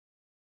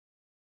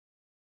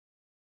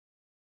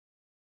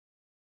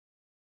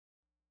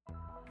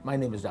My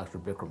name is Dr.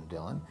 Bikram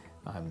Dhillon.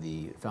 I'm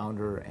the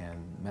founder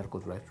and medical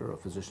director of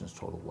Physicians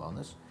Total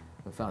Wellness.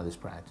 I founded this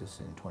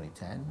practice in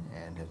 2010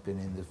 and have been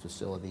in the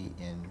facility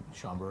in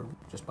Schaumburg,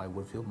 just by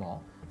Woodfield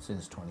Mall,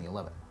 since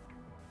 2011.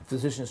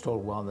 Physicians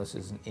Total Wellness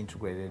is an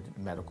integrated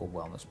medical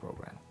wellness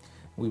program.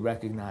 We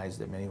recognize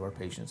that many of our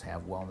patients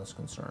have wellness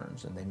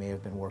concerns and they may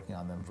have been working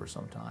on them for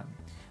some time.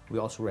 We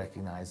also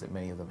recognize that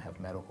many of them have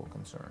medical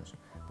concerns.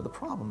 But the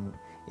problem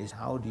is,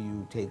 how do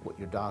you take what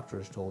your doctor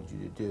has told you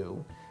to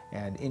do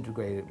and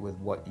integrate it with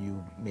what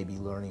you may be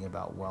learning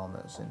about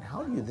wellness? And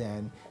how do you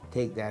then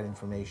take that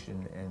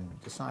information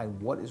and decide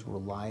what is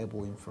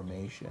reliable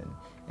information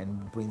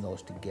and bring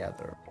those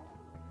together?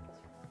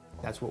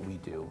 That's what we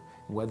do,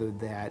 whether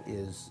that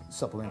is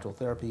supplemental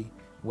therapy,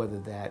 whether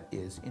that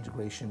is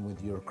integration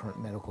with your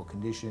current medical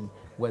condition,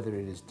 whether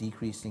it is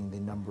decreasing the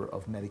number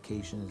of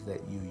medications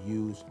that you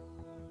use,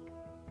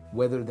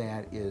 whether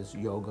that is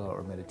yoga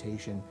or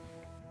meditation.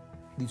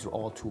 These are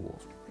all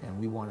tools, and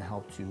we want to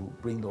help to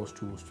bring those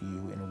tools to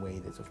you in a way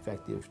that's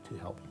effective to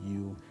help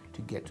you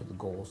to get to the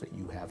goals that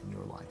you have in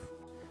your life.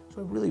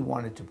 So I really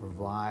wanted to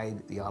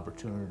provide the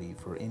opportunity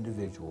for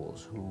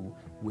individuals who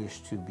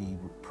wish to be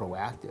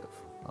proactive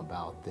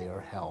about their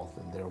health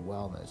and their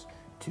wellness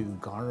to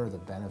garner the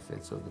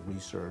benefits of the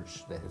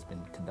research that has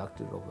been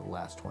conducted over the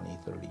last 20,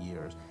 30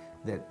 years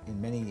that in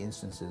many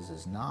instances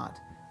is not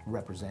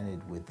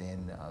represented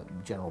within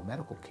general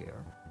medical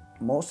care.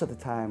 Most of the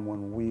time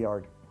when we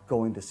are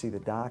going to see the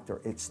doctor,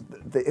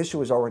 the issue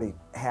has already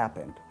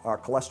happened. Our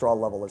cholesterol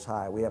level is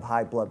high, we have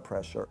high blood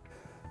pressure,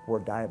 we're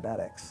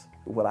diabetics.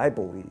 What I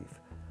believe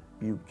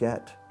you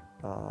get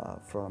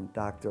from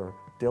Dr.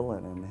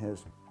 Dhillon and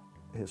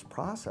his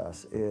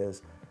process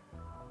is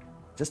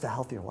just a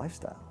healthier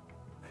lifestyle.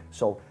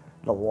 So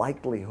the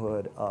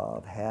likelihood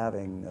of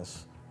having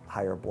this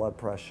higher blood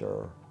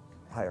pressure,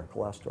 higher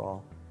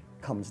cholesterol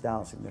comes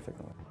down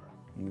significantly.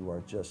 You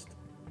are just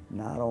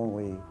not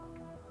only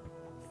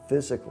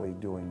physically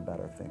doing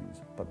better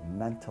things, but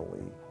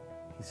mentally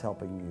he's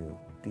helping you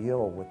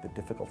deal with the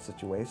difficult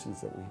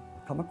situations that we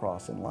come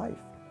across in life.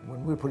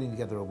 When we're putting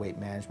together a weight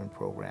management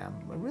program,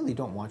 I really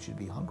don't want you to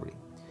be hungry.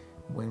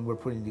 When we're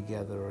putting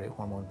together a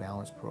hormone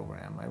balance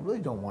program, I really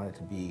don't want it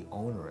to be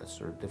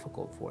onerous or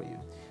difficult for you.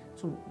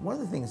 So one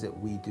of the things that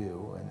we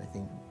do, and I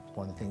think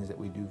one of the things that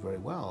we do very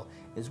well,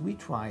 is we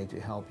try to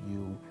help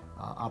you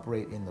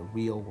operate in the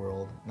real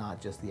world,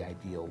 not just the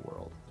ideal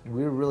world.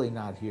 We're really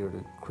not here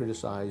to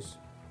criticize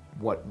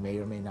what may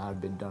or may not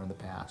have been done in the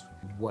past.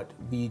 What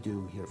we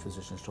do here at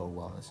Physicians Total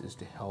Wellness is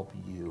to help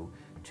you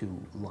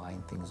to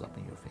line things up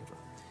in your favor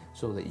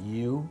so that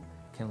you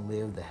can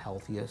live the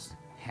healthiest,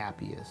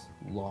 happiest,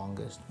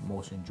 longest,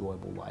 most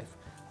enjoyable life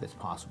that's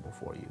possible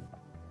for you.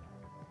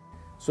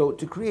 So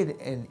to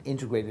create an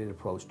integrated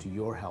approach to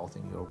your health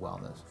and your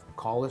wellness,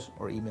 call us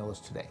or email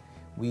us today.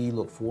 We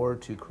look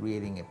forward to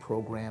creating a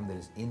program that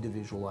is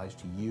individualized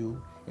to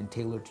you and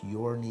tailored to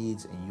your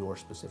needs and your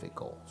specific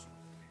goals.